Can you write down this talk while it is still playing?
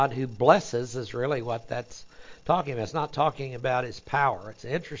God who blesses is really what that's talking about. It's not talking about His power. It's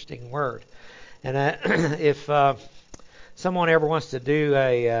an interesting word. And if someone ever wants to do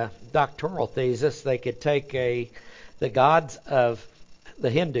a doctoral thesis, they could take the gods of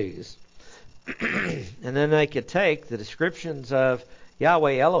the Hindus, and then they could take the descriptions of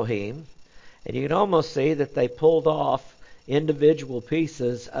Yahweh Elohim, and you can almost see that they pulled off individual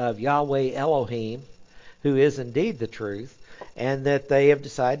pieces of Yahweh Elohim, who is indeed the truth, and that they have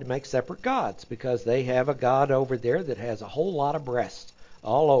decided to make separate gods because they have a god over there that has a whole lot of breasts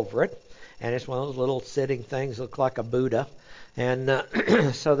all over it, and it's one of those little sitting things that look like a Buddha, and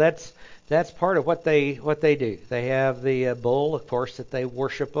so that's part of what they do. They have the bull, of course, that they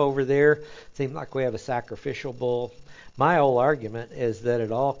worship over there. Seems like we have a sacrificial bull. My whole argument is that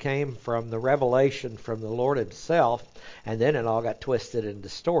it all came from the revelation from the Lord Himself, and then it all got twisted and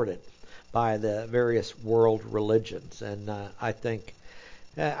distorted by the various world religions. And I think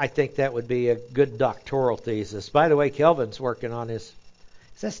that would be a good doctoral thesis. By the way, Kelvin's working on his.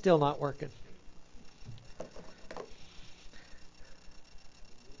 Is that still not working?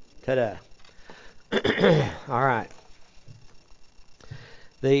 Ta-da. All right.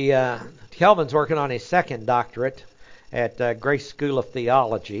 Kelvin's working on his second doctorate at Grace School of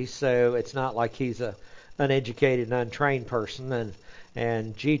Theology, so it's not like he's a uneducated and untrained person.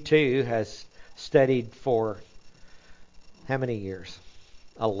 And G2 has studied for how many years?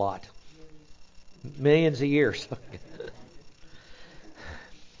 A lot. Millions of years.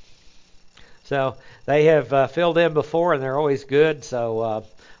 So they have filled in before, and they're always good, so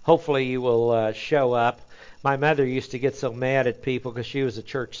hopefully you will show up. My mother used to get so mad at people because she was a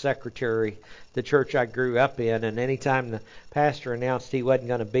church secretary, the church I grew up in, and anytime the pastor announced he wasn't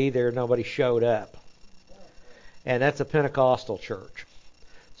going to be there, nobody showed up. And that's a Pentecostal church.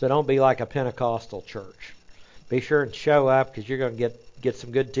 So don't be like a Pentecostal church. Be sure and show up because you're going to get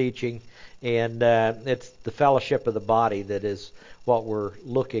some good teaching. And it's the fellowship of the body that is what we're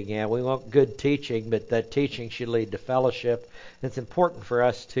looking at. We want good teaching, but that teaching should lead to fellowship. It's important for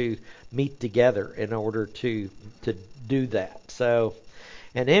us to meet together in order to do that. So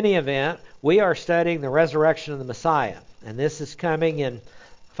in any event, we are studying the resurrection of the Messiah. And this is coming in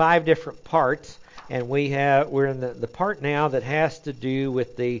 5 different parts. And we're in the part now that has to do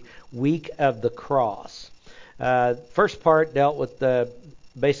with the week of the cross. First part dealt with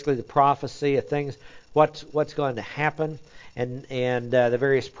basically the prophecy of things, what's going to happen, and the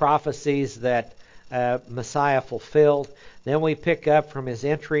various prophecies that Messiah fulfilled. Then we pick up from His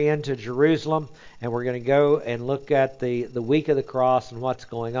entry into Jerusalem, and we're going to go and look at the week of the cross and what's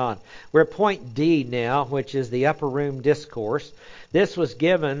going on. We're at point D now, which is the upper room discourse. This was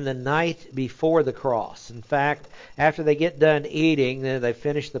given the night before the cross. In fact, after they get done eating, they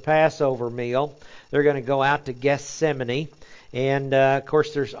finish the Passover meal, they're going to go out to Gethsemane. And, of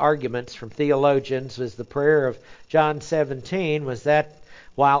course, there's arguments from theologians. Was the prayer of John 17, was that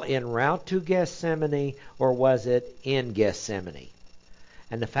while en route to Gethsemane, or was it in Gethsemane?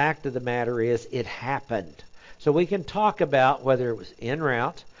 And the fact of the matter is, it happened. So we can talk about whether it was en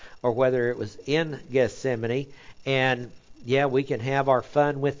route or whether it was in Gethsemane. And, yeah, we can have our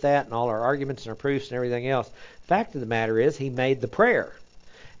fun with that and all our arguments and our proofs and everything else. The fact of the matter is, He made the prayer.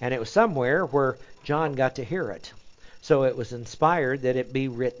 And it was somewhere where John got to hear it. So it was inspired that it be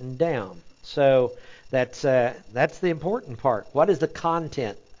written down. So that's the important part. What is the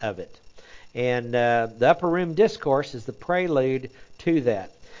content of it? And the upper room discourse is the prelude to that.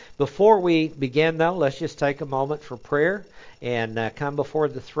 Before we begin, though, let's just take a moment for prayer and come before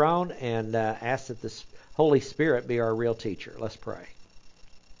the throne and ask that the Holy Spirit be our real teacher. Let's pray.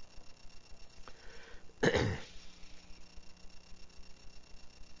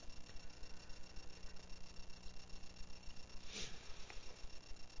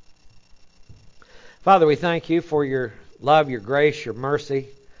 Father, we thank You for Your love, Your grace, Your mercy.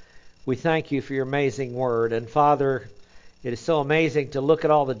 We thank You for Your amazing word. And Father, it is so amazing to look at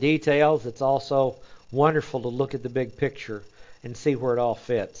all the details. It's also wonderful to look at the big picture and see where it all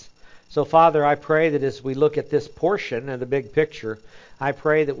fits. So Father, I pray that as we look at this portion of the big picture, I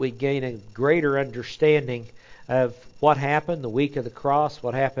pray that we gain a greater understanding of what happened the week of the cross,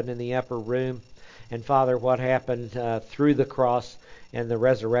 what happened in the upper room, and Father, what happened through the cross and the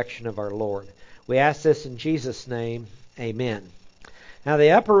resurrection of our Lord. We ask this in Jesus' name. Amen. Now,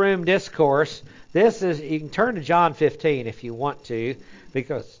 the upper room discourse, you can turn to John 15 if you want to,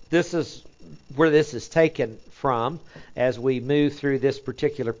 because this is where this is taken from as we move through this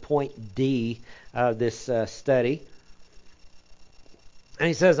particular point D of this study. And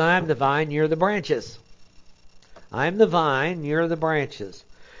He says, I am the vine, you're the branches. I am the vine, you're the branches.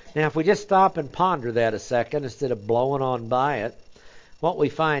 Now, if we just stop and ponder that a second instead of blowing on by it, what we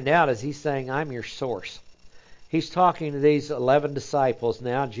find out is he's saying, I'm your source. He's talking to these 11 disciples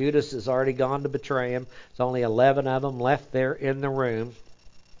now. Judas has already gone to betray him. There's only 11 of them left there in the room.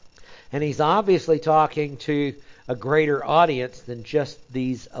 And he's obviously talking to a greater audience than just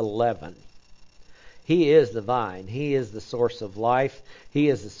these 11. He is the vine. He is the source of life. He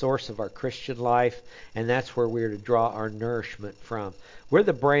is the source of our Christian life. And that's where we're to draw our nourishment from. We're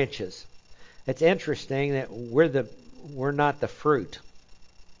the branches. It's interesting that we're not the fruit.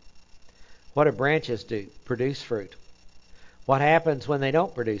 What do branches do? Produce fruit. What happens when they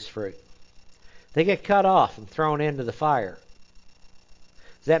don't produce fruit? They get cut off and thrown into the fire.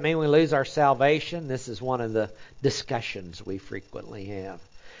 Does that mean we lose our salvation? This is one of the discussions we frequently have.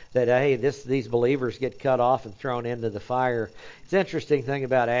 That, hey, these believers get cut off and thrown into the fire. It's an interesting thing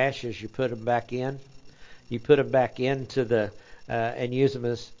about ashes. You put them back in. You put them back into and use them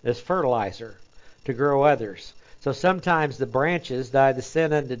as fertilizer to grow others. So sometimes the branches die the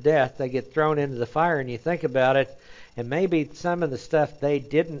sin unto death. They get thrown into the fire, and you think about it, and maybe some of the stuff they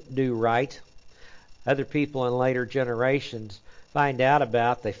didn't do right, other people in later generations find out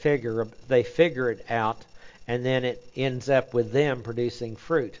about, they figure it out, and then it ends up with them producing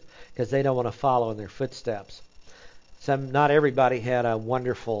fruit because they don't want to follow in their footsteps. Not everybody had a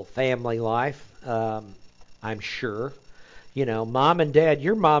wonderful family life, I'm sure. You know,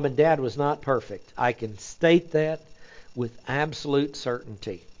 your mom and dad was not perfect. I can state that with absolute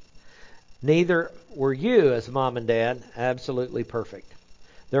certainty. Neither were you as mom and dad absolutely perfect.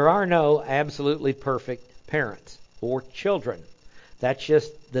 There are no absolutely perfect parents or children. That's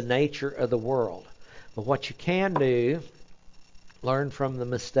just the nature of the world. But what you can do, learn from the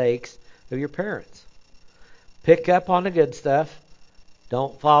mistakes of your parents. Pick up on the good stuff.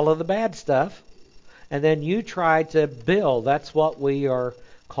 Don't follow the bad stuff. And then you try to build. That's what we are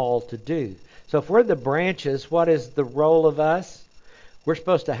called to do. So if we're the branches, what is the role of us? We're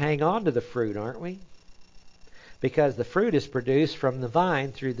supposed to hang on to the fruit, aren't we? Because the fruit is produced from the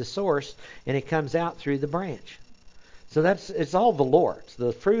vine through the source, and it comes out through the branch. So it's all the Lord's.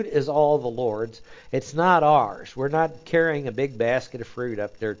 The fruit is all the Lord's. It's not ours. We're not carrying a big basket of fruit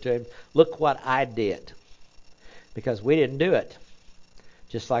up there to Him. Look what I did. Because we didn't do it.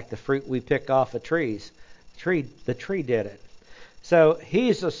 Just like the fruit we pick off of trees. The tree did it. So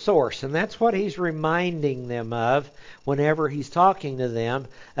He's a source, and that's what He's reminding them of whenever He's talking to them.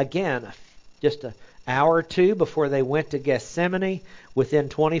 Again, just an hour or two before they went to Gethsemane, within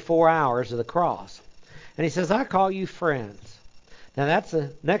 24 hours of the cross. And He says, I call you friends. Now that's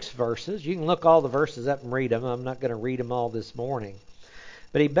the next verses. You can look all the verses up and read them. I'm not going to read them all this morning.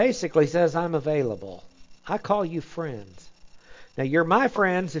 But He basically says, I'm available. I call you friends. Now, you're my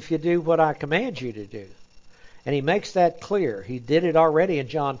friends if you do what I command you to do. And He makes that clear. He did it already in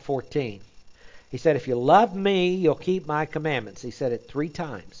John 14. He said, if you love me, you'll keep my commandments. He said it 3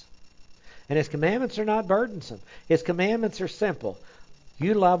 times. And His commandments are not burdensome. His commandments are simple.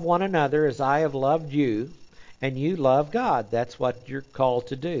 You love one another as I have loved you, and you love God. That's what you're called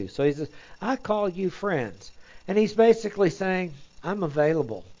to do. So He says, I call you friends. And He's basically saying, I'm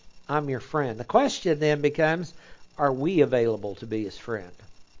available. I'm your friend. The question then becomes, are we available to be His friend?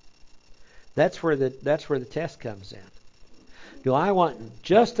 That's where the test comes in. Do I want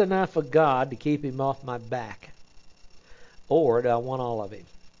just enough of God to keep Him off my back? Or do I want all of Him?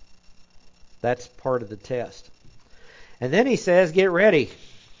 That's part of the test. And then He says, get ready.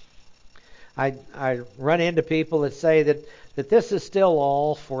 I run into people that say that this is still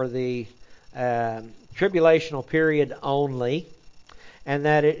all for the tribulational period only, and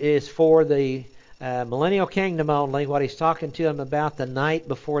that it is for the millennial kingdom only, what He's talking to them about the night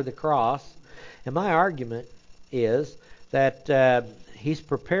before the cross. And my argument is that He's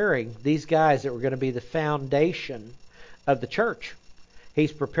preparing these guys that were going to be the foundation of the church.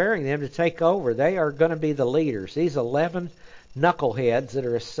 He's preparing them to take over. They are going to be the leaders. These 11 knuckleheads that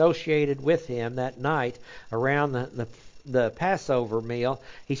are associated with Him that night around the Passover meal,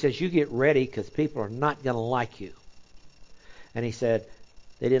 He says, you get ready because people are not going to like you. And He said,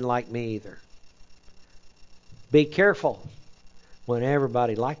 they didn't like me either. Be careful when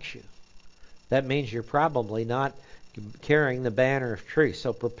everybody likes you. That means you're probably not carrying the banner of truth.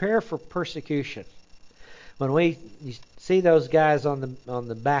 So prepare for persecution. When you see those guys on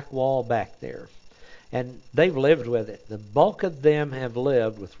the back wall back there, and they've lived with it. The bulk of them have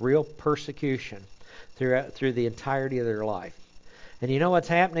lived with real persecution through the entirety of their life. And you know what's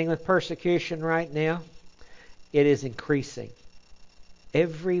happening with persecution right now? It is increasing.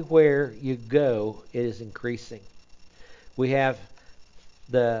 Everywhere you go, it is increasing. We have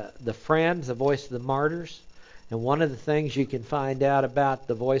the Friends, the Voice of the Martyrs. And one of the things you can find out about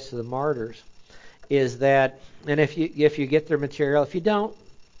the Voice of the Martyrs is that, and if you get their material, if you don't,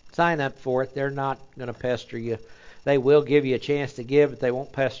 sign up for it. They're not going to pester you. They will give you a chance to give, but they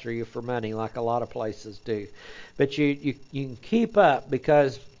won't pester you for money like a lot of places do. But you can keep up,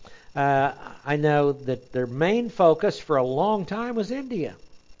 because I know that their main focus for a long time was India.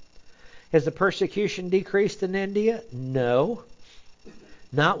 Has the persecution decreased in India? No,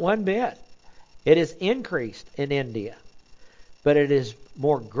 not one bit. It has increased in India, but it is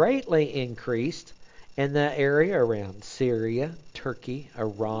more greatly increased in the area around Syria, Turkey,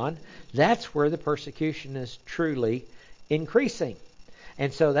 Iran. That's where the persecution is truly increasing.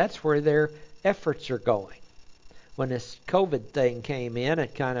 And so that's where their efforts are going. When this COVID thing came in,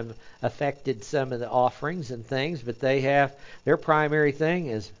 it kind of affected some of the offerings and things, but their primary thing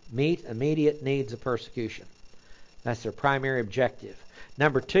is meet immediate needs of persecution. That's their primary objective.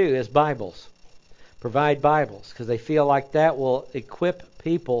 Number 2 is Bibles. Provide Bibles, because they feel like that will equip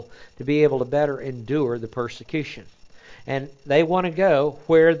people to be able to better endure the persecution. And they want to go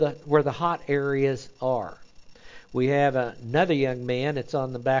where the hot areas are. We have another young man. It's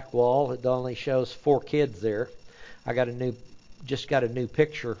on the back wall. It only shows 4 kids there. I just got a new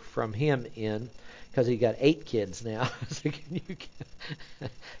picture from him in, because he got 8 kids now. So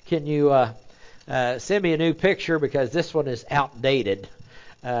can you send me a new picture, because this one is outdated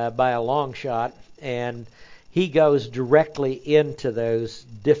by a long shot, and he goes directly into those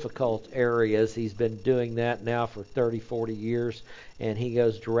difficult areas. He's been doing that now for 30, 40 years, and he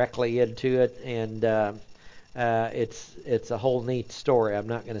goes directly into it, and it's a whole neat story. I'm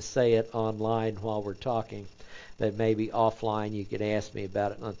not going to say it online while we're talking, but maybe offline you can ask me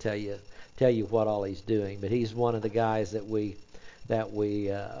about it, and I'll tell you what all he's doing. But he's one of the guys that we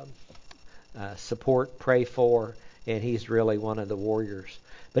support, pray for, and he's really one of the warriors.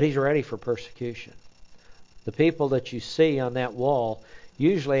 But he's ready for persecution. The people that you see on that wall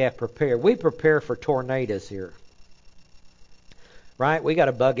usually have prepared. We prepare for tornadoes here. Right? We got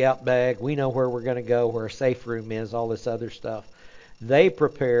a bug out bag. We know where we're going to go, where a safe room is, all this other stuff. They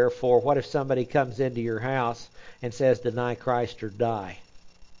prepare for what if somebody comes into your house and says, deny Christ or die.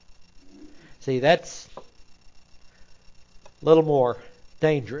 See, that's a little more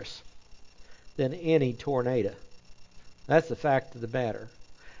dangerous than any tornado. That's the fact of the matter.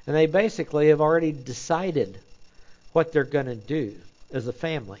 And they basically have already decided what they're going to do as a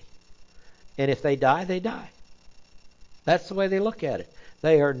family. And if they die, they die. That's the way they look at it.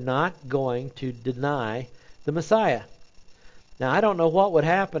 They are not going to deny the Messiah. Now, I don't know what would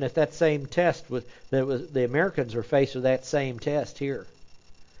happen if that same test the Americans are faced with that same test here.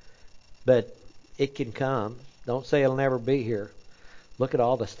 But it can come. Don't say it'll never be here. Look at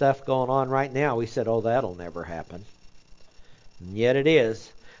all the stuff going on right now. We said, oh, that'll never happen. And yet it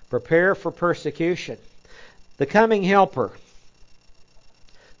is. Prepare for persecution. The coming helper.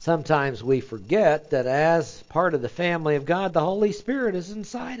 Sometimes we forget that as part of the family of God, the Holy Spirit is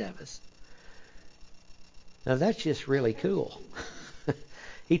inside of us. Now that's just really cool.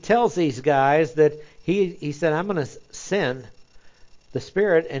 He tells these guys that he said, I'm going to send the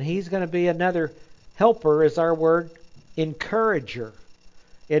Spirit, and He's going to be another helper, is our word, encourager.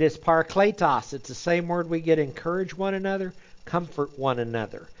 It is parakletos. It's the same word we get, encourage one another, comfort one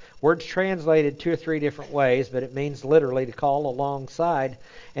another. Word's translated 2 or 3 different ways, but it means literally to call alongside.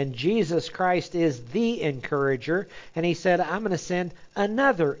 And Jesus Christ is the encourager. And He said, I'm going to send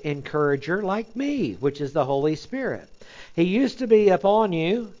another encourager like me, which is the Holy Spirit. He used to be upon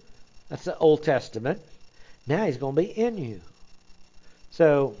you. That's the Old Testament. Now He's going to be in you.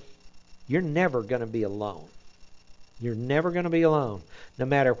 So you're never going to be alone. You're never going to be alone, no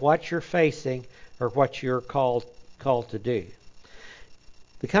matter what you're facing or what you're called to do.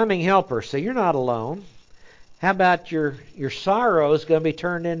 The coming helper. So you're not alone. How about your sorrow is going to be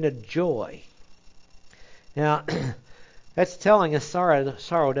turned into joy? Now, that's telling us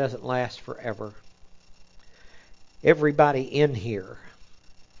sorrow doesn't last forever. Everybody in here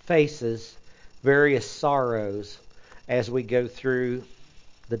faces various sorrows as we go through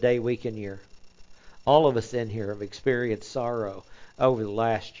the day, week, and year. All of us in here have experienced sorrow over the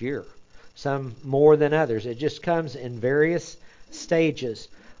last year. Some more than others. It just comes in various stages.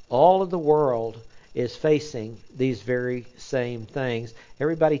 All of the world is facing these very same things.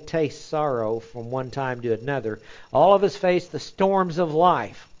 Everybody tastes sorrow from one time to another. All of us face the storms of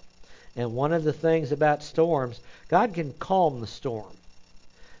life. And one of the things about storms, God can calm the storm.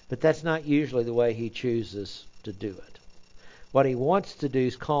 But that's not usually the way He chooses to do it. What He wants to do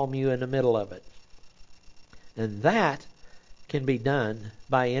is calm you in the middle of it. And that can be done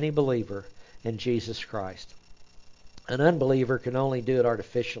by any believer in Jesus Christ. An unbeliever can only do it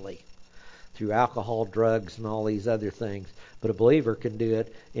artificially through alcohol, drugs, and all these other things. But a believer can do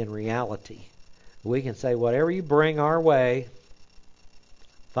it in reality We can say, whatever you bring our way,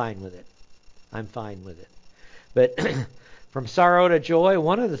 fine with it. I'm fine with it. But from sorrow to joy,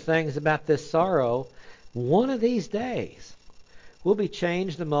 one of the things about this sorrow, one of these days, will be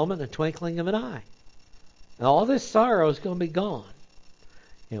changed the moment in the twinkling of an eye. And all this sorrow is going to be gone.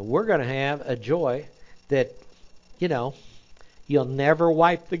 And we're going to have a joy that, you'll never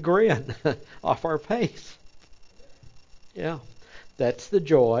wipe the grin off our face. Yeah, that's the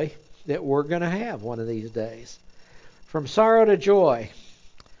joy that we're going to have one of these days. From sorrow to joy.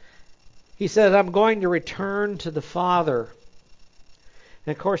 He says, I'm going to return to the Father.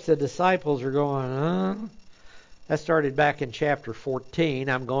 And of course the disciples are going, That started back in chapter 14.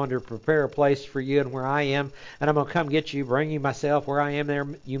 I'm going to prepare a place for you and where I am, and I'm going to come get you, bring you myself. Where I am, there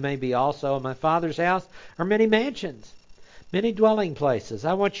you may be also. In my Father's house are many mansions, many dwelling places.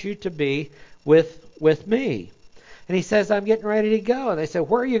 I want you to be with me. And he says, I'm getting ready to go. And they said,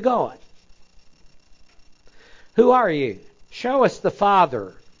 where are you going? Who are you? Show us the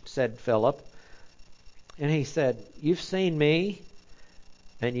Father, said Philip. And he said, you've seen me,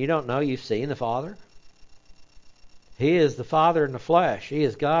 and you don't know you've seen the Father? He is the Father in the flesh. He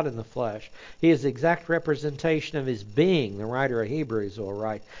is God in the flesh. He is the exact representation of His being, the writer of Hebrews will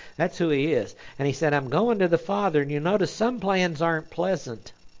write. That's who He is. And He said, I'm going to the Father. And you notice some plans aren't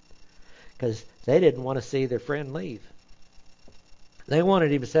pleasant because they didn't want to see their friend leave. They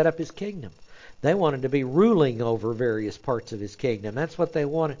wanted Him to set up His kingdom. They wanted to be ruling over various parts of His kingdom. That's what they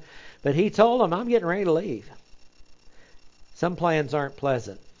wanted. But He told them, I'm getting ready to leave. Some plans aren't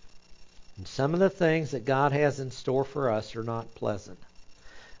pleasant. And some of the things that God has in store for us are not pleasant.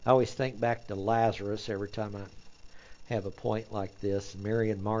 I always think back to Lazarus every time I have a point like this. Mary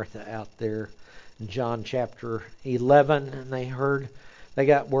and Martha out there in John chapter 11, and they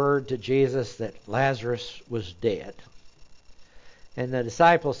got word to Jesus that Lazarus was dead. And the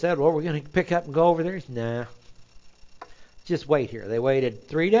disciples said, well, we're going to pick up and go over there. He said, nah, just wait here. They waited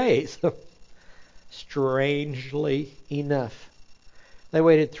 3 days. Strangely enough. They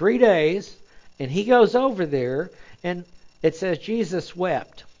waited 3 days, and He goes over there, and it says Jesus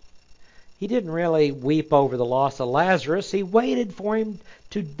wept. He didn't really weep over the loss of Lazarus. He waited for him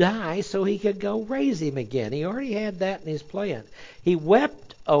to die so He could go raise him again. He already had that in His plan. He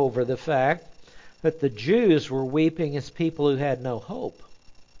wept over the fact that the Jews were weeping as people who had no hope,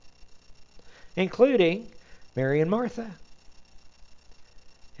 including Mary and Martha.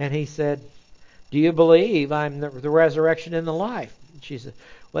 And He said, do you believe I'm the resurrection and the life? She said,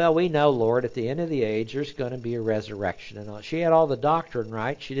 well, we know, Lord, at the end of the age, there's going to be a resurrection. And all. She had all the doctrine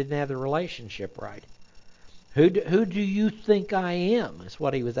right. She didn't have the relationship right. Who do you think I am? Is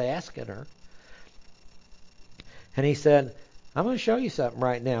what He was asking her. And He said, I'm going to show you something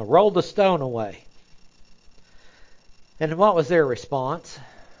right now. Roll the stone away. And what was their response?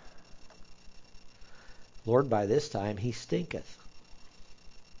 Lord, by this time He stinketh.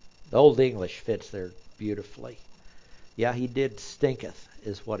 The Old English fits there beautifully. Yeah, He did stinketh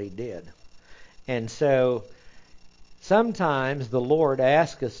is what He did. And so sometimes the Lord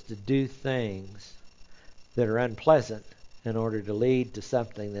asks us to do things that are unpleasant in order to lead to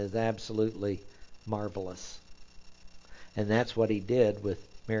something that is absolutely marvelous. And that's what He did with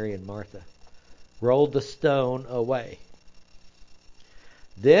Mary and Martha. Rolled the stone away.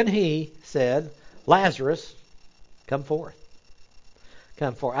 Then He said, Lazarus, come forth.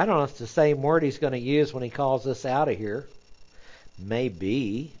 Come forth. I don't know if it's the same word He's going to use when He calls us out of here.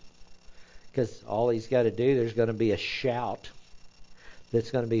 Maybe. Because all He's got to do, there's going to be a shout that's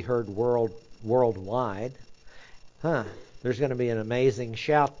going to be heard worldwide. There's going to be an amazing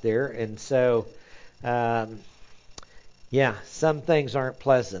shout there. And so, some things aren't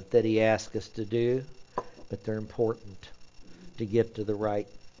pleasant that He asks us to do, but they're important to get to the right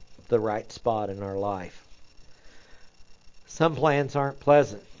spot in our life. Some plans aren't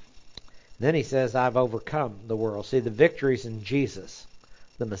pleasant. Then He says, I've overcome the world. See, the victory's in Jesus,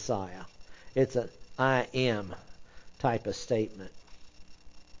 the Messiah. It's an I am type of statement.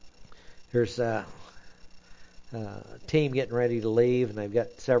 There's a team getting ready to leave, and they've got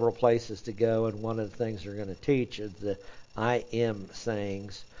several places to go, and one of the things they're going to teach is the I am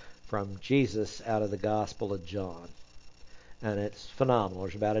sayings from Jesus out of the Gospel of John. And it's phenomenal.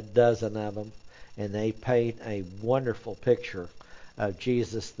 There's about a dozen of them, and they paint a wonderful picture of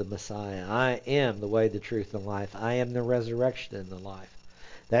Jesus the Messiah. I am the way, the truth, and life. I am the resurrection and the life.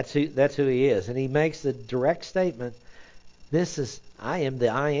 That's who He is. And He makes the direct statement, I am the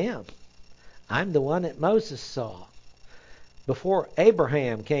I am. I'm the one that Moses saw. Before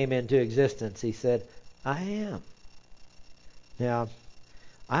Abraham came into existence, He said, I am. Now,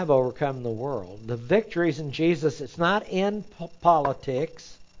 I've overcome the world. The victory's in Jesus. It's not in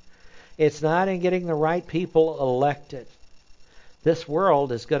politics. It's not in getting the right people elected. This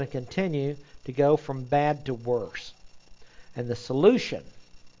world is going to continue to go from bad to worse. And the solution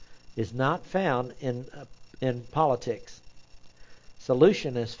is not found in politics.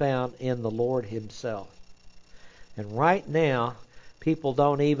 Solution is found in the Lord Himself. And right now, people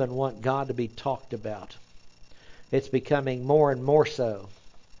don't even want God to be talked about. It's becoming more and more so.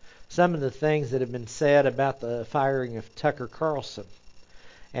 Some of the things that have been said about the firing of Tucker Carlson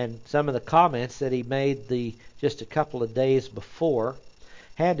and some of the comments that he made just a couple of days before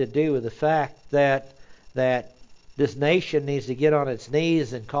had to do with the fact that this nation needs to get on its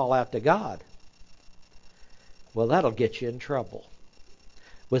knees and call out to God. Well, that'll get you in trouble.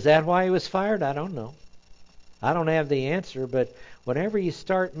 Was that why he was fired? I don't know. I don't have the answer, but whenever you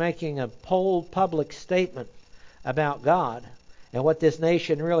start making a bold public statement about God, and what this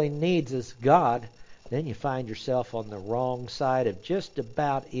nation really needs is God, then you find yourself on the wrong side of just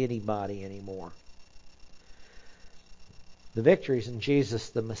about anybody anymore. The victory's in Jesus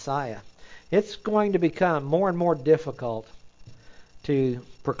the Messiah. It's going to become more and more difficult to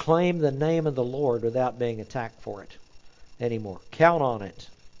proclaim the name of the Lord without being attacked for it anymore. Count on it.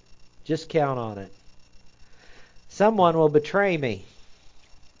 Just count on it. Someone will betray me.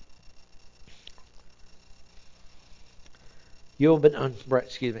 You'll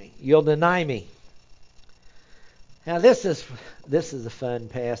deny me. Now this is a fun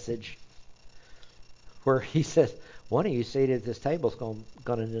passage where he says, one of you seated at this table is going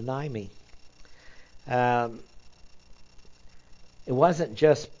to deny me. It wasn't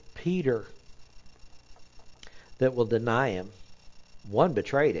just Peter that will deny him. One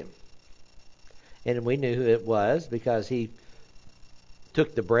betrayed him. And we knew who it was because he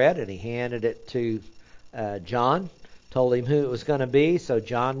took the bread and he handed it to John, told him who it was going to be so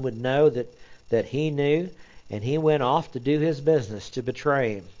John would know that he knew, and he went off to do his business to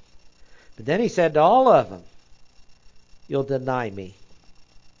betray him. But then he said to all of them, you'll deny me.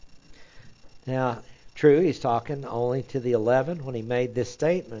 Now, true, he's talking only to the 11 when he made this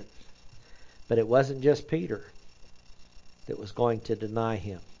statement. But it wasn't just Peter that was going to deny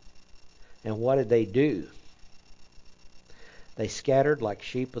him. And what did they do? They scattered like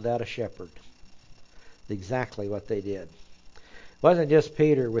sheep without a shepherd. Exactly what they did. It wasn't just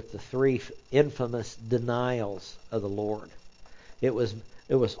Peter with the 3 infamous denials of the Lord. It was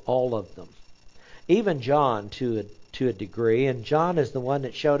all of them. Even John to a degree, and John is the one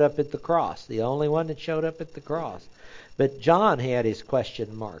that showed up at the cross, the only one that showed up at the cross. But John had his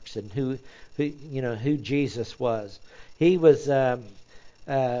question marks and who Jesus was. He was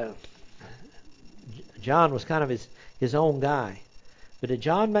John was kind of his own guy. But did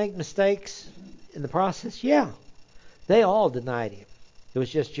John make mistakes in the process? Yeah. They all denied him. It was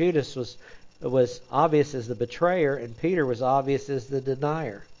just Judas was obvious as the betrayer, and Peter was obvious as the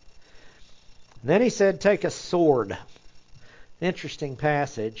denier. And then he said, take a sword. Interesting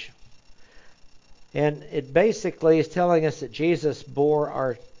passage. And it basically is telling us that Jesus bore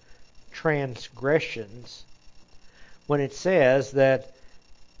our transgressions when it says that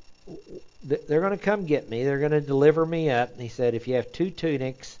they're going to come get me. They're going to deliver me up. And he said, if you have 2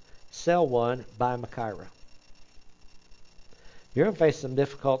 tunics, sell one, buy Machaira. You're going to face some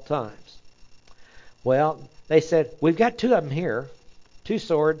difficult times. Well, they said, we've got 2 of them here, 2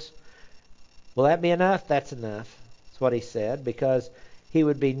 swords. Will that be enough? That's enough. That's what he said, because he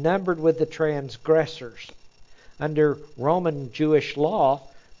would be numbered with the transgressors. Under Roman Jewish law,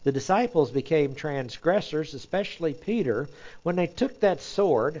 the disciples became transgressors, especially Peter, when they took that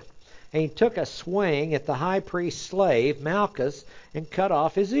sword and he took a swing at the high priest's slave, Malchus, and cut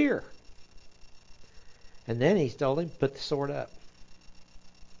off his ear. And then he told him, put the sword up.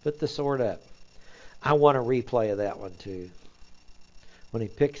 Put the sword up. I want a replay of that one too. When he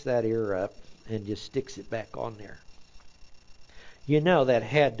picks that ear up and just sticks it back on there. You know that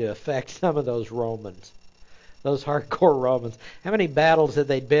had to affect some of those Romans. Those hardcore Romans. How many battles had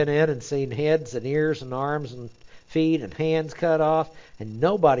they been in and seen heads and ears and arms and feet and hands cut off, and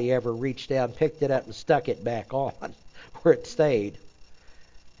nobody ever reached down, picked it up, and stuck it back on where it stayed.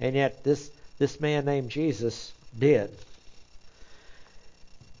 And yet this man named Jesus did.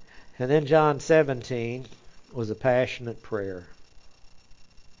 And then John 17 was a passionate prayer.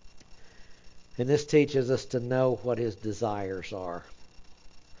 And this teaches us to know what his desires are.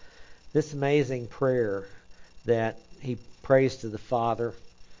 This amazing prayer that he prays to the Father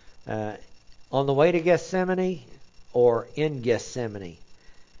on the way to Gethsemane or in Gethsemane.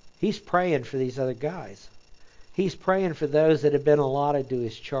 He's praying for these other guys. He's praying for those that have been allotted to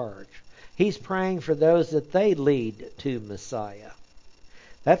his charge. He's praying for those that they lead to Messiah.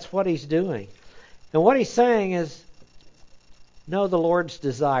 That's what he's doing. And what he's saying is, know the Lord's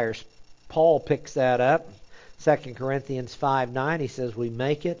desires. Paul picks that up. 2 Corinthians 5:9, he says, we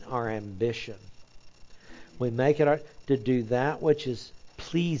make it our ambition. We make it to do that which is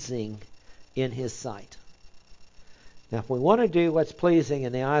pleasing in His sight. Now, if we want to do what's pleasing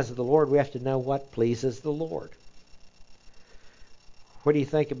in the eyes of the Lord, we have to know what pleases the Lord. What do you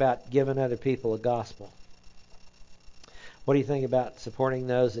think about giving other people a gospel? What do you think about supporting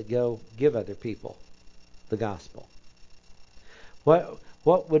those that go give other people the gospel? What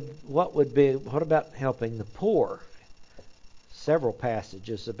about helping the poor? Several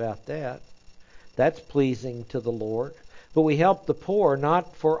passages about that. That's pleasing to the Lord. But we help the poor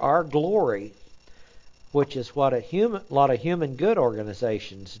not for our glory, which is what a lot of human good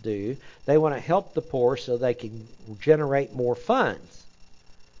organizations do. They want to help the poor so they can generate more funds.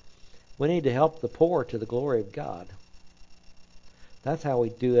 We need to help the poor to the glory of God. That's how we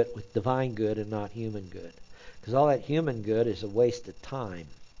do it with divine good and not human good. Because all that human good is a waste of time.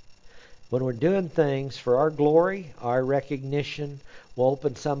 When we're doing things for our glory, our recognition, we'll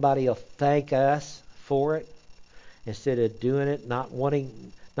open somebody will thank us for it instead of doing it, not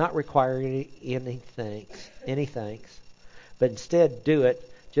requiring any thanks, but instead do it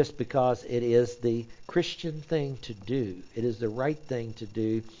just because it is the Christian thing to do. It is the right thing to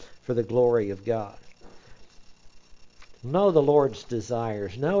do for the glory of God. Know the Lord's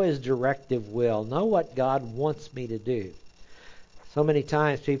desires. Know His directive will. Know what God wants me to do. So many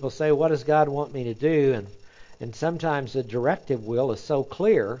times people say, what does God want me to do? And sometimes the directive will is so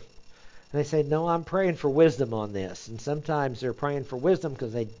clear. And they say, no, I'm praying for wisdom on this. And sometimes they're praying for wisdom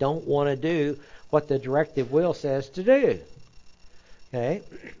because they don't want to do what the directive will says to do. Okay?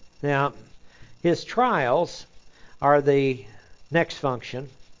 Now, His trials are the next function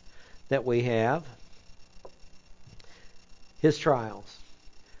that we have. His trials.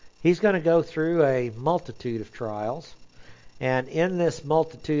 He's going to go through a multitude of trials. And in this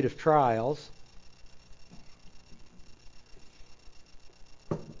multitude of trials,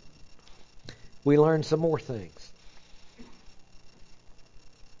 we learn some more things.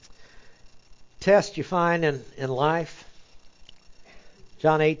 Test you find in life.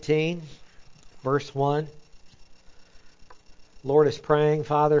 John 18, verse 1. Lord is praying,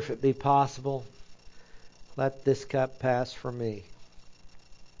 Father, if it be possible, let this cup pass from me.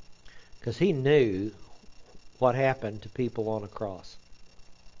 Because He knew what happened to people on a cross.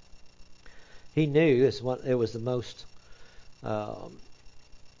 He knew it was the most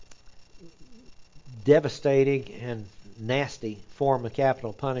devastating and nasty form of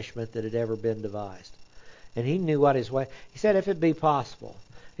capital punishment that had ever been devised. And He knew what His way. He said, if it be possible.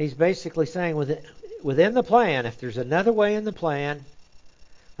 He's basically saying within the plan, if there's another way in the plan,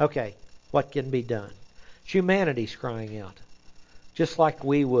 okay, what can be done? Humanity's crying out, just like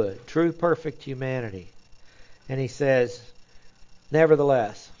we would. True, perfect humanity. And He says,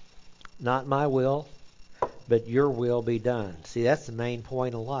 nevertheless, not my will, but your will be done. See, that's the main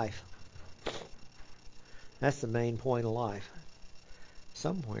point of life. That's the main point of life.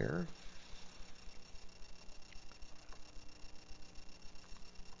 Somewhere.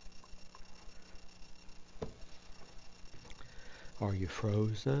 Are you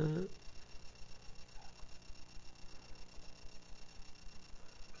frozen?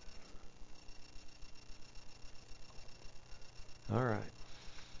 All right.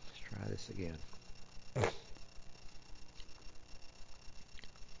 Let's try this again. In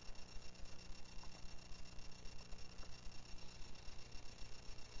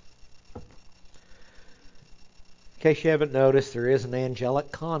case you haven't noticed, there is an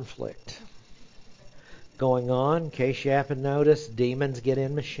angelic conflict going on. In case you haven't noticed, demons get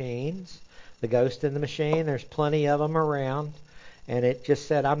in machines. The ghost in the machine, there's plenty of them around. And it just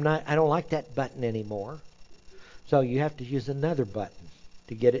said, I don't like that button anymore. So you have to use another button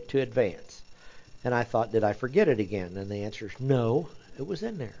to get it to advance. And I thought, did I forget it again? And the answer is no, it was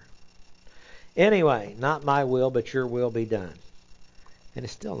in there. Anyway, not my will, but your will be done. And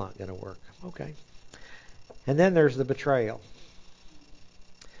it's still not going to work. Okay. And then there's the betrayal.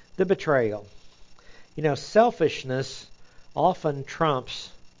 The betrayal. You know, selfishness often trumps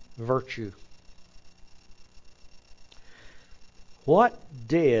virtue. What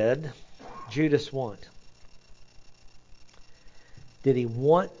did Judas want? Did he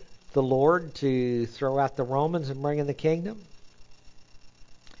want the Lord to throw out the Romans and bring in the kingdom?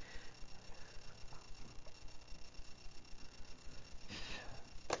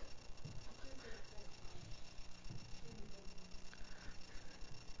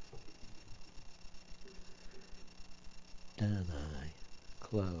 Deny,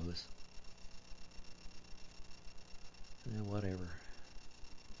 close, whatever.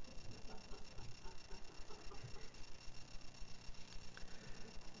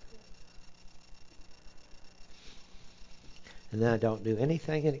 And then I don't do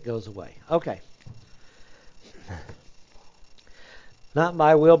anything and it goes away. Okay. Not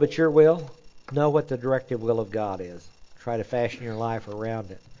my will, but your will. Know what the directive will of God is. Try to fashion your life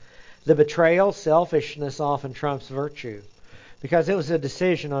around it. The betrayal, selfishness often trumps virtue, because it was a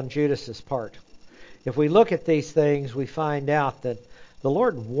decision on Judas's part. If we look at these things, we find out that the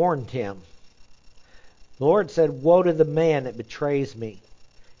Lord warned him. The Lord said, "Woe to the man that betrays me."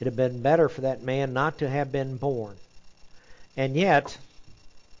 It had been better for that man not to have been born. And yet,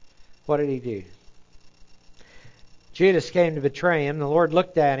 what did he do? Judas came to betray him. The Lord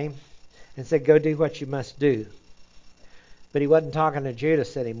looked at him and said, "Go do what you must do." But he wasn't talking to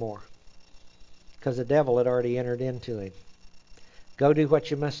Judas anymore, because the devil had already entered into him. Go do what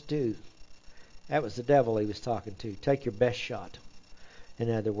you must do. That was the devil he was talking to. Take your best shot.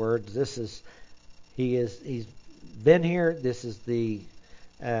 In other words, he's been here. This is the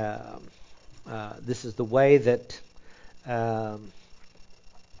way that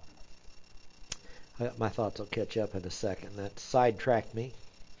my thoughts will catch up in a second. That sidetracked me,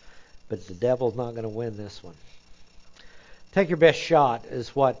 but the devil's not going to win this one. Take your best shot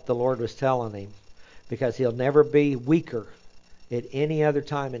is what the Lord was telling him, because he'll never be weaker at any other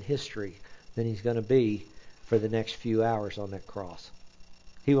time in history than he's going to be for the next few hours on that cross.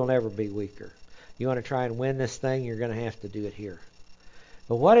 He will never be weaker. You want to try and win this thing, you're going to have to do it here.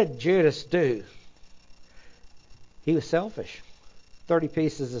 But what did Judas do? He was selfish. 30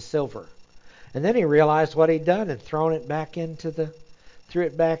 pieces of silver. And then he realized what he'd done and threw it back into the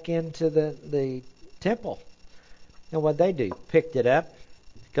temple. And what'd they do? Picked it up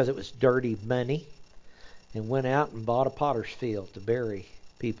because it was dirty money and went out and bought a potter's field to bury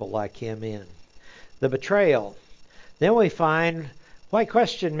people like him in. The betrayal. Then we find, why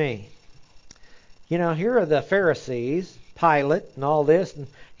question me? Here are the Pharisees, Pilate, and all this, and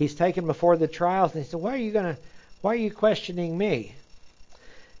he's taken before the trials, and he said, why are you questioning me?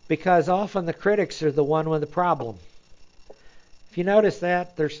 Because often the critics are the one with the problem. If you notice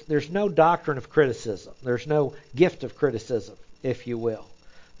that, there's no doctrine of criticism. There's no gift of criticism, if you will.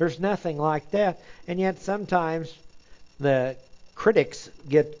 There's nothing like that. And yet sometimes the critics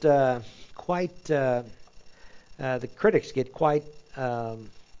get quite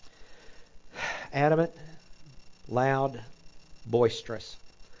adamant, loud, boisterous.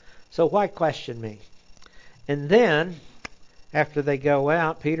 So why question me? And then, after they go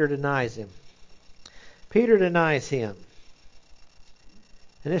out, Peter denies him. Peter denies him.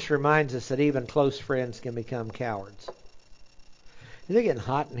 And this reminds us that even close friends can become cowards. Is it getting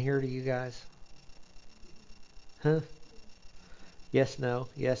hot in here to you guys? Huh? Yes, no.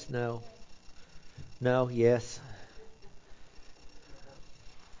 Yes, no. No, yes.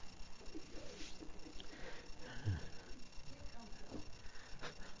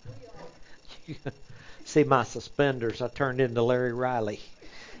 See my suspenders. I turned into Larry Riley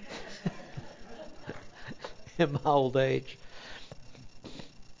in my old age.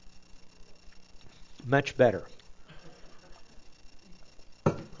 Much better.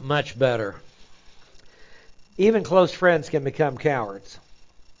 Much better. Even close friends can become cowards.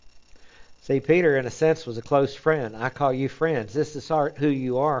 See, Peter, in a sense, was a close friend. I call you friends. This is who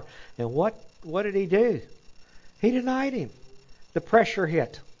you are. And what did he do? He denied him. The pressure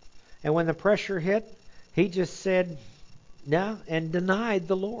hit. And when the pressure hit, he just said, no, and denied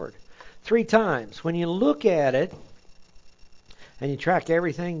the Lord 3 times. When you look at it and you track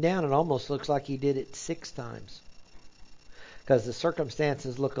everything down, it almost looks like he did it 6 times. Because the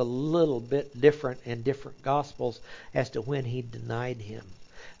circumstances look a little bit different in different Gospels as to when he denied him.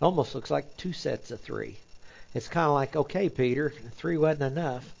 It almost looks like 2 sets of 3. It's kind of like, okay, Peter, 3 wasn't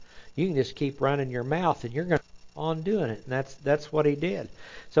enough. You can just keep running your mouth and you're going to keep on doing it. And that's what he did.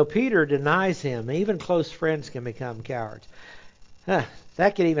 So Peter denies him. Even close friends can become cowards.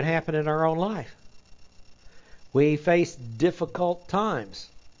 That could even happen in our own life. We face difficult times.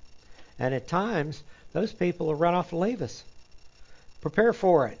 And at times, those people will run off and leave us. Prepare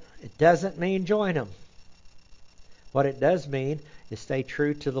for it. It doesn't mean join them. What it does mean is stay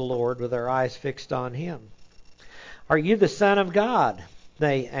true to the Lord with our eyes fixed on Him. Are you the Son of God?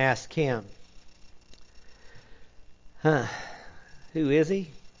 They ask him. Who is he?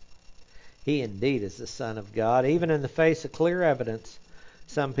 He indeed is the Son of God. Even in the face of clear evidence,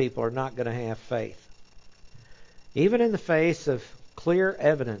 some people are not going to have faith. Even in the face of clear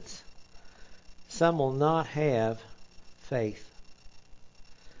evidence, some will not have faith.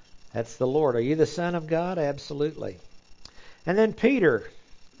 That's the Lord. Are you the Son of God? Absolutely. And then Peter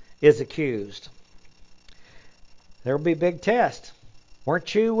is accused. There will be a big test.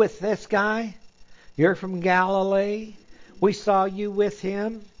 Weren't you with this guy? You're from Galilee. We saw you with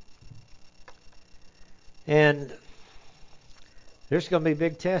him. And There's going to be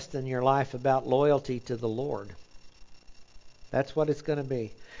big tests in your life about loyalty to the Lord. That's what it's going to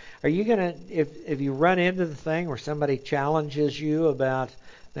be. Are you going to, if you run into the thing where somebody challenges you about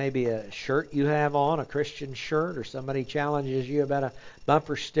maybe a shirt you have on, a Christian shirt, or somebody challenges you about a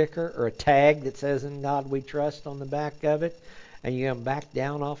bumper sticker or a tag that says "In God We Trust" on the back of it, and you're going to back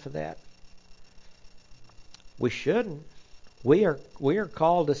down off of that? We shouldn't. We are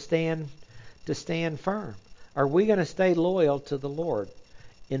called to stand firm. Are we going to stay loyal to the Lord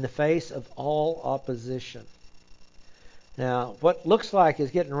in the face of all opposition? Now, what looks like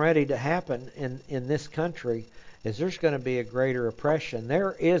is getting ready to happen in this country is there's going to be a greater oppression.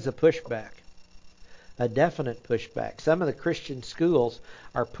 There is a pushback, a definite pushback. Some of the Christian schools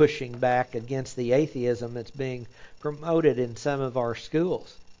are pushing back against the atheism that's being promoted in some of our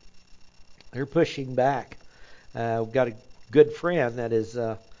schools. They're pushing back. We've got a good friend that is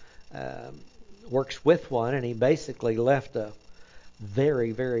works with one, and he basically left a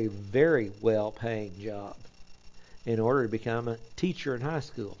very, very, very well-paying job in order to become a teacher in high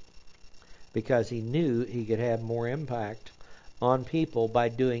school, because he knew he could have more impact on people by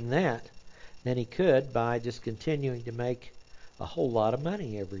doing that than he could by just continuing to make a whole lot of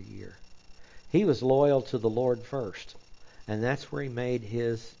money every year. He was loyal to the Lord first, and that's where he made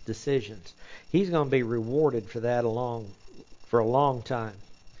his decisions. He's going to be rewarded for that for a long time.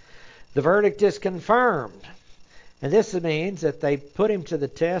 The verdict is confirmed. And this means that they put him to the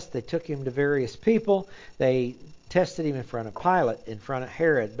test. They took him to various people. They tested him in front of Pilate, in front of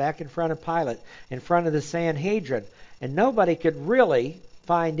Herod, back in front of Pilate, in front of the Sanhedrin. And nobody could really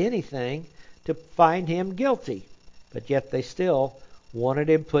find anything to find him guilty. But yet they still wanted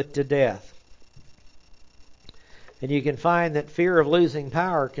him put to death. And you can find that fear of losing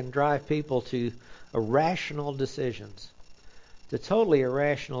power can drive people to irrational decisions, to totally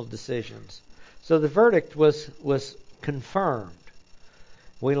irrational decisions. So the verdict was confirmed.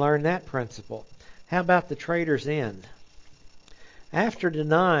 We learned that principle. How about the traitor's end? After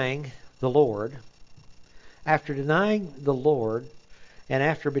denying the Lord, and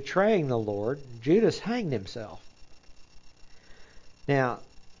after betraying the Lord, Judas hanged himself. Now,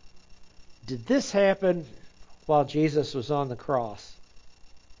 did this happen while Jesus was on the cross?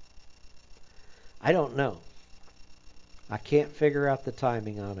 I don't know. I can't figure out the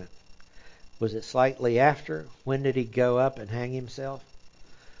timing on it. Was it slightly after? When did he go up and hang himself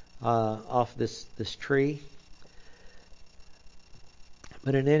off this tree?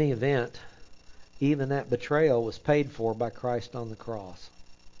 But in any event, even that betrayal was paid for by Christ on the cross.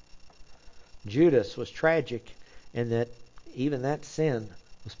 Judas was tragic in that even that sin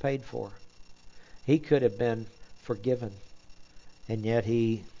was paid for. He could have been forgiven, and yet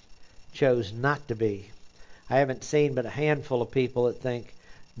he chose not to be. I haven't seen but a handful of people that think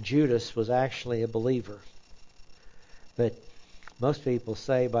Judas was actually a believer. But most people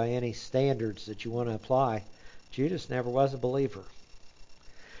say, by any standards that you want to apply, Judas never was a believer.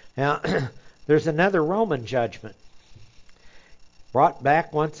 Now, there's another Roman judgment brought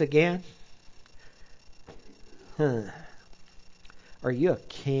back once again. Are you a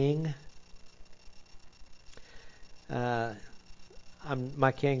king? My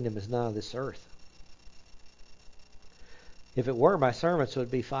kingdom is not of this earth. If it were, my servants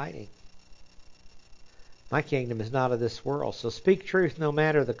would be fighting. My kingdom is not of this world. So speak truth no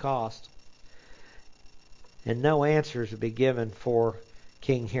matter the cost. And no answers would be given for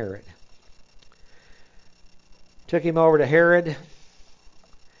King Herod. Took him over to Herod.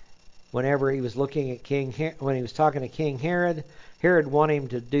 Whenever he was looking at when he was talking to King Herod, Herod wanted him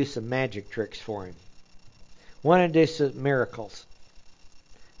to do some magic tricks for him. Wanted to do some miracles.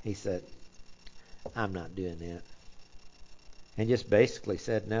 He said, "I'm not doing that." And just basically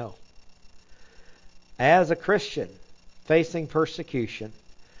said no. As a Christian facing persecution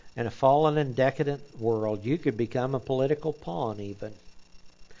in a fallen and decadent world, you could become a political pawn even.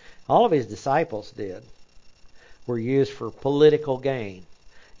 All of his disciples were used for political gain.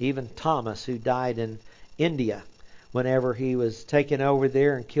 Even Thomas, who died in India, whenever he was taken over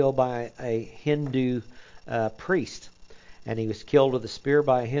there and killed by a Hindu priest. And he was killed with a spear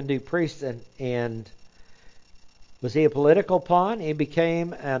by a Hindu priest. And was he a political pawn? He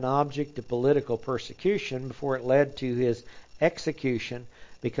became an object of political persecution before it led to his execution,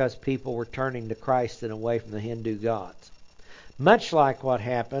 because people were turning to Christ and away from the Hindu gods. Much like what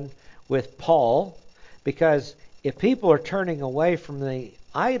happened with Paul, because if people are turning away from the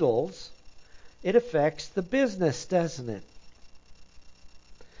idols, it affects the business, doesn't it?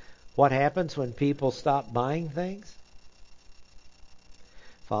 What happens when people stop buying things?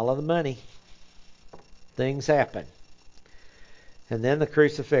 Follow the money. Things happen. And then the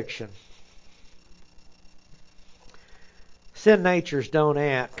crucifixion. Sin natures don't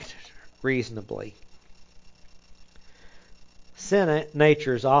act reasonably. Sin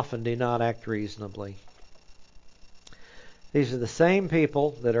natures often do not act reasonably. These are the same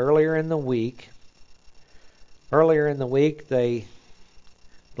people that earlier in the week, they,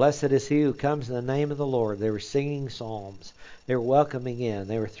 blessed is he who comes in the name of the Lord. They were singing psalms. They were welcoming in.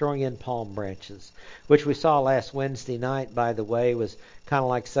 They were throwing in palm branches, which we saw last Wednesday night, by the way, was kind of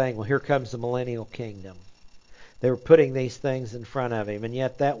like saying, well, here comes the millennial kingdom. They were putting these things in front of him, and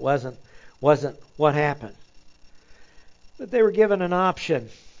yet that wasn't what happened. But they were given an option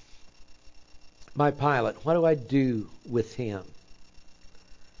by Pilate. What do I do with him?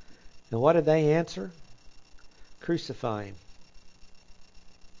 And what did they answer? Crucify him.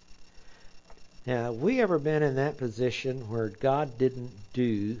 Now, have we ever been in that position where God didn't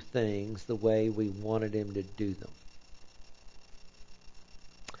do things the way we wanted him to do them?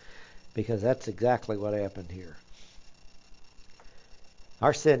 Because that's exactly what happened here.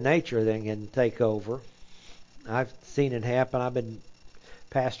 Our sin nature then can take over. I've seen it happen. I've been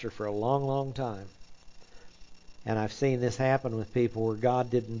pastor for a long, long time. And I've seen this happen with people where God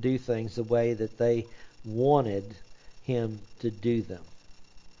didn't do things the way that they wanted him to do them.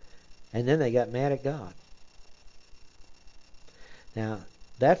 And then they got mad at God. Now,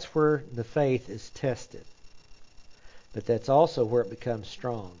 that's where the faith is tested. But that's also where it becomes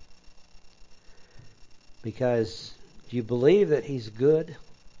strong. Because do you believe that he's good?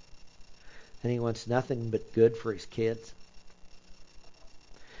 And he wants nothing but good for his kids?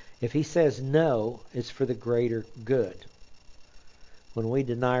 If he says no, it's for the greater good. When we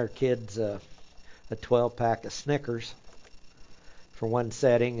deny our kids a 12-pack of Snickers for one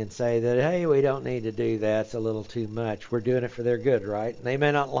setting and say that, hey, we don't need to do that, it's a little too much, we're doing it for their good, right? And they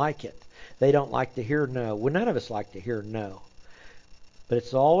may not like it. They don't like to hear no. Well, none of us like to hear no. But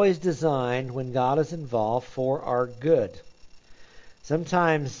it's always designed, when God is involved, for our good.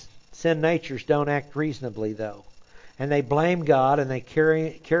 Sometimes sin natures don't act reasonably, though. And they blame God and they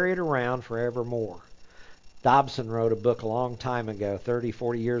carry it around forevermore. Dobson wrote a book a long time ago, 30,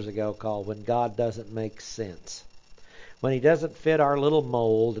 40 years ago, called When God Doesn't Make Sense. When he doesn't fit our little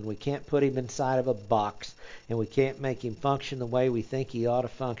mold and we can't put him inside of a box and we can't make him function the way we think he ought to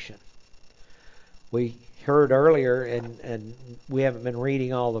function. We heard earlier, and we haven't been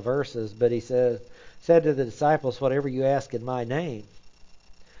reading all the verses, but he said to the disciples, whatever you ask in my name,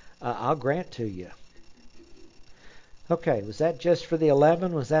 I'll grant to you. Okay, was that just for the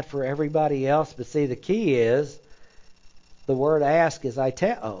 11? Was that for everybody else? But see, the key is, the word ask is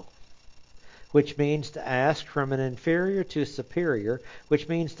aiteo, which means to ask from an inferior to superior, which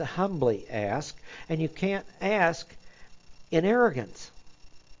means to humbly ask. And you can't ask in arrogance.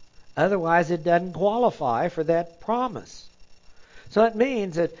 Otherwise, it doesn't qualify for that promise. So it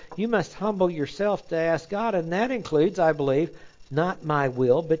means that you must humble yourself to ask God, and that includes, I believe, not my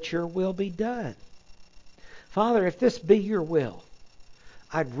will, but your will be done. Father, if this be your will,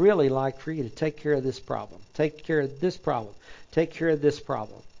 I'd really like for you to take care of this problem. Take care of this problem. Take care of this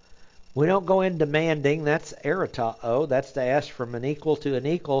problem. We don't go in demanding. That's eritao. That's to ask from an equal to an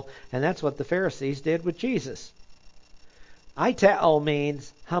equal. And that's what the Pharisees did with Jesus. Aiteo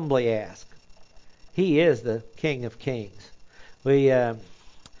means humbly ask. He is the King of Kings. The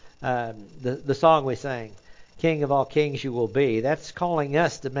song we sang, King of all kings you will be, that's calling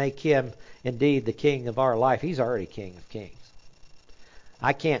us to make him indeed the king of our life. He's already King of Kings.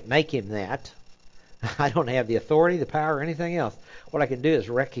 I can't make him that. I don't have the authority, the power, or anything else. What I can do is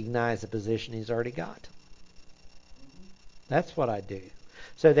recognize the position he's already got. That's what I do.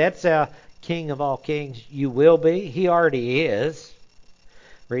 So that's King of all kings you will be. He already is.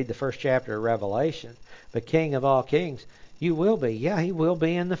 Read the first chapter of Revelation. But King of all kings you will be. Yeah, he will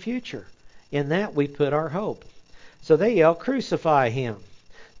be in the future. In that we put our hope. So they yell, crucify him.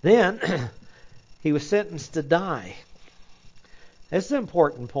 Then he was sentenced to die. This is an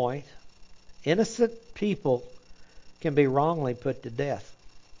important point. Innocent people can be wrongly put to death.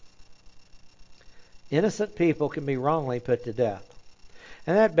 Innocent people can be wrongly put to death.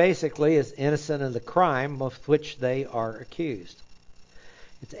 And that basically is innocent of the crime of which they are accused.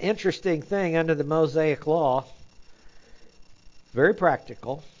 It's an interesting thing under the Mosaic Law. Very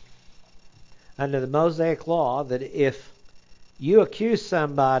practical. Under the Mosaic Law, that if you accuse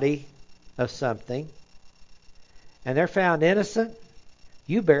somebody of something and they're found innocent,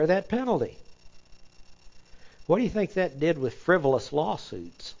 you bear that penalty. What do you think that did with frivolous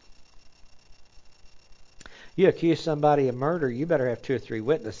lawsuits? You accuse somebody of murder, you better have 2 or 3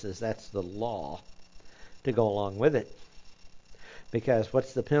 witnesses. That's the law to go along with it. Because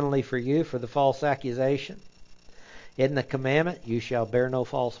what's the penalty for you for the false accusation? Isn't the commandment, you shall bear no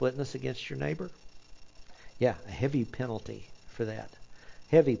false witness against your neighbor? Yeah, a heavy penalty for that.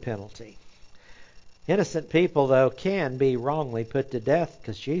 Heavy penalty. Innocent people, though, can be wrongly put to death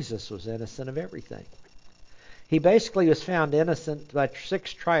because Jesus was innocent of everything. He basically was found innocent by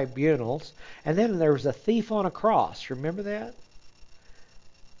 6 tribunals, and then there was a thief on a cross. Remember that?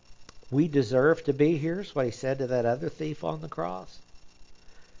 We deserve to be here, is what he said to that other thief on the cross.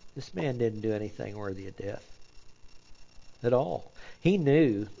 This man didn't do anything worthy of death at all. He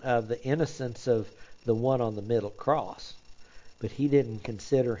knew of the innocence of the one on the middle cross, but he didn't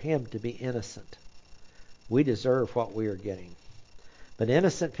consider him to be innocent. We deserve what we are getting. But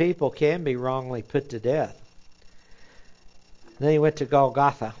innocent people can be wrongly put to death. Then he went to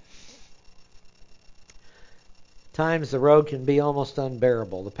Golgotha. Times the road can be almost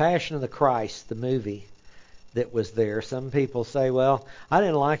unbearable. The Passion of the Christ, the movie that was there, some people say, well, I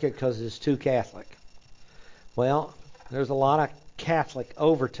didn't like it because it's too Catholic. Well, there's a lot of Catholic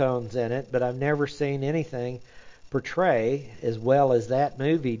overtones in it, but I've never seen anything portray as well as that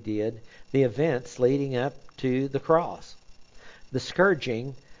movie did the events leading up to the cross. The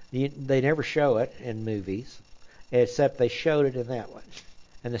scourging, they never show it in movies, except they showed it in that one.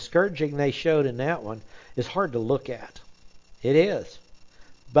 And the scourging they showed in that one is hard to look at. It is.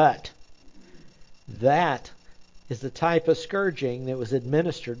 But that is the type of scourging that was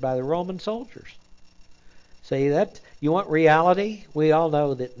administered by the Roman soldiers. See, that you want reality? We all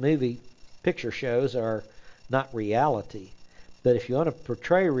know that movie picture shows are not reality. But if you want to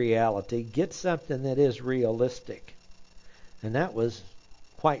portray reality, get something that is realistic. And that was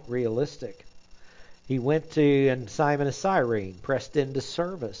quite realistic. He went to, and Simon of Cyrene pressed into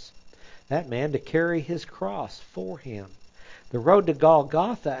service that man to carry his cross for him. The road to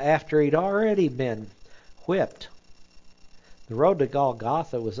Golgotha, after he'd already been whipped, the road to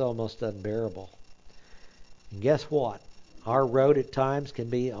Golgotha was almost unbearable. And guess what? Our road at times can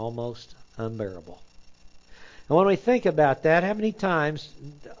be almost unbearable. And when we think about that, how many times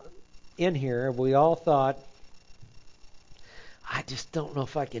in here have we all thought, I just don't know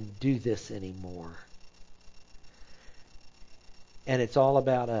if I can do this anymore. And it's all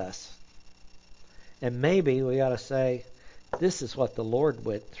about us. And maybe we ought to say, this is what the Lord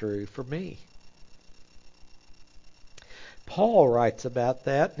went through for me. Paul writes about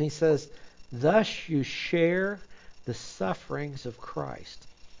that, and he says, thus you share the sufferings of Christ.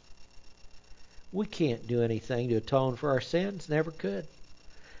 We can't do anything to atone for our sins, never could.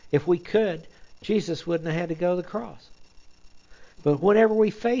 If we could, Jesus wouldn't have had to go to the cross. But whenever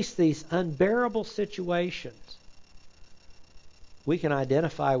we face these unbearable situations, we can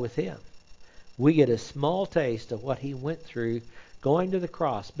identify with him. We get a small taste of what he went through going to the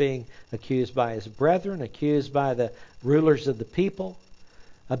cross, being accused by his brethren, accused by the rulers of the people,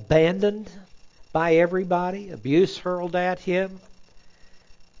 abandoned by everybody, abuse hurled at him.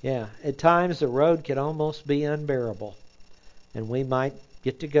 Yeah, at times the road can almost be unbearable, and we might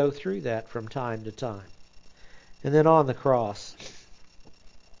get to go through that from time to time. And then on the cross,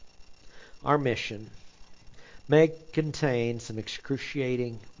 our mission may contain some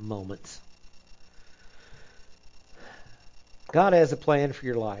excruciating moments. God has a plan for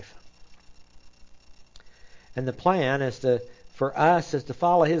your life. And the plan is for us to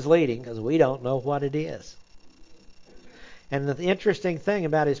follow his leading, because we don't know what it is. And the interesting thing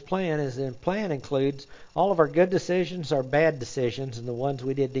about his plan is the plan includes all of our good decisions, our bad decisions, and the ones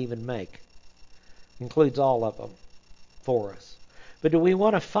we didn't even make. Includes all of them for us. But do we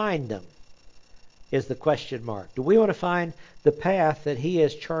want to find them? Is the question mark. Do we want to find the path that he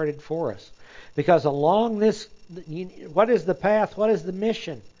has charted for us? Because along this, what is the path? What is the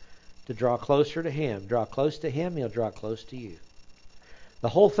mission? To draw closer to him. Draw close to him, he'll draw close to you. The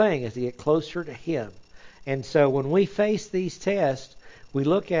whole thing is to get closer to him. And so when we face these tests, we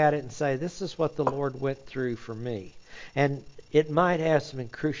look at it and say, this is what the Lord went through for me. And it might have some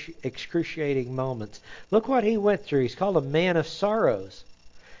excruciating moments. Look what he went through. He's called a man of sorrows.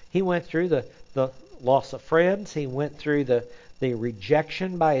 He went through the loss of friends. He went through the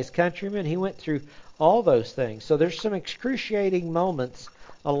rejection by his countrymen. He went through all those things. So there's some excruciating moments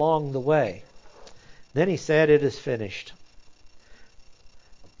along the way. Then he said, it is finished.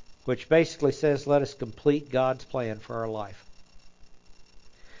 Which basically says, let us complete God's plan for our life.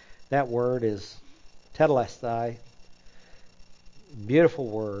 That word is tetelestai. Beautiful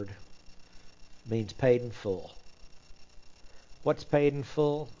word. Means paid in full. What's paid in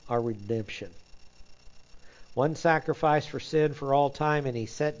full? Our redemption. One sacrifice for sin for all time, and he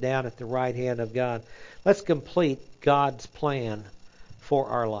sat down at the right hand of God. Let's complete God's plan for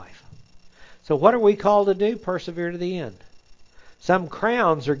our life. So what are we called to do? Persevere to the end. Some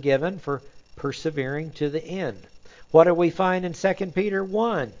crowns are given for persevering to the end. What do we find in 2 Peter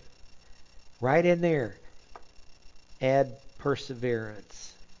 1? Right in there. add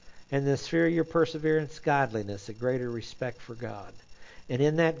perseverance. And the sphere of your perseverance, godliness, a greater respect for God. And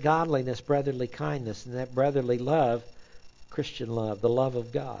in that godliness, brotherly kindness, and that brotherly love, Christian love, the love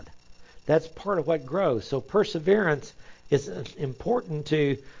of God. That's part of what grows. So perseverance is important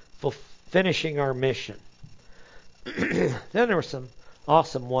to finishing our mission. Then there were some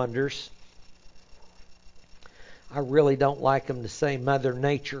awesome wonders. I really don't like them to say Mother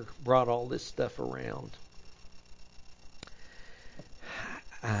Nature brought all this stuff around.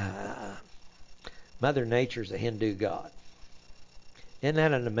 Mother Nature's a Hindu god. Isn't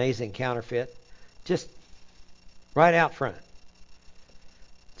that an amazing counterfeit? Just right out front.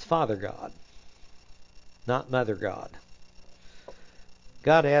 It's Father God, not Mother God.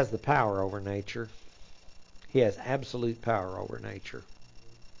 God has the power over nature. He has absolute power over nature.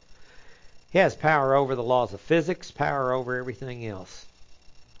 He has power over the laws of physics, power over everything else.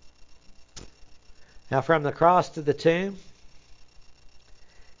 Now, from the cross to the tomb,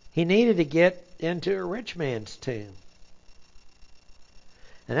 he needed to get into a rich man's tomb.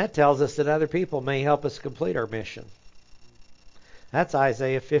 And that tells us that other people may help us complete our mission. That's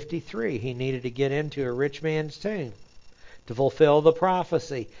Isaiah 53. He needed to get into a rich man's tomb to fulfill the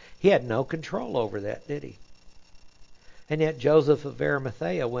prophecy. He had no control over that, did he? And yet Joseph of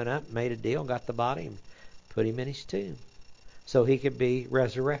Arimathea went up, made a deal, got the body, and put him in his tomb so he could be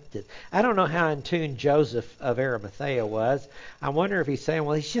resurrected. I don't know how in tune Joseph of Arimathea was. I wonder if he's saying,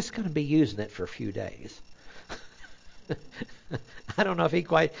 well, he's just going to be using it for a few days. I don't know if he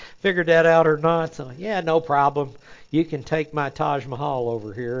quite figured that out or not. So, yeah, no problem. You can take my Taj Mahal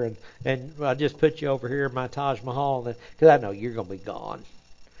over here, and I'll just put you over here in my Taj Mahal, because I know you're going to be gone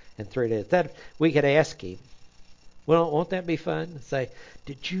in 3 days. That we could ask him. Well, won't that be fun? Say,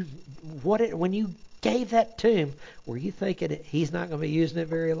 when you gave that tomb, were you thinking he's not going to be using it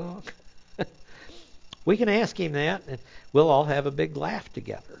very long? We can ask him that, and we'll all have a big laugh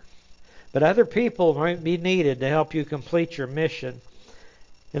together. But other people might be needed to help you complete your mission,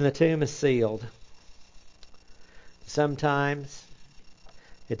 and the tomb is sealed. Sometimes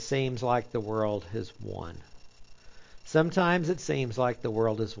it seems like the world has won. Sometimes it seems like the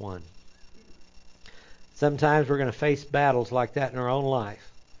world has won. Sometimes we're going to face battles like that in our own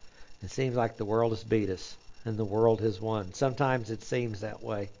life. It seems like the world has beat us and the world has won. Sometimes it seems that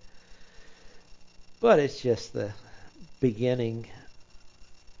way. But it's just the beginning.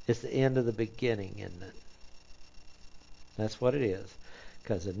 It's the end of the beginning, isn't it? That's what it is.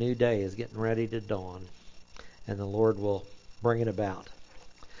 Because a new day is getting ready to dawn. And the Lord will bring it about.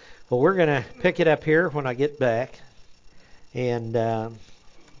 Well, we're going to pick it up here when I get back. And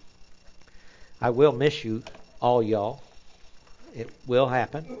I will miss you, all y'all. It will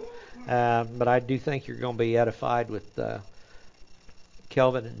happen. But I do think you're going to be edified with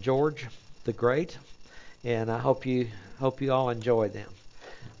Kelvin and George, the great. And I hope you all enjoy them.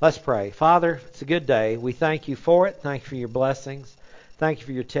 Let's pray. Father, it's a good day. We thank you for it. Thank you for your blessings. Thank you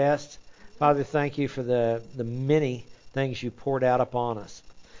for your test. Father, thank you for the many things you poured out upon us.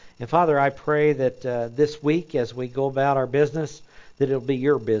 And Father, I pray that this week as we go about our business, that it'll be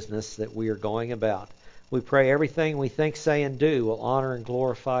your business that we are going about. We pray everything we think, say, and do will honor and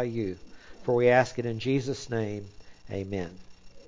glorify you. For we ask it in Jesus' name. Amen.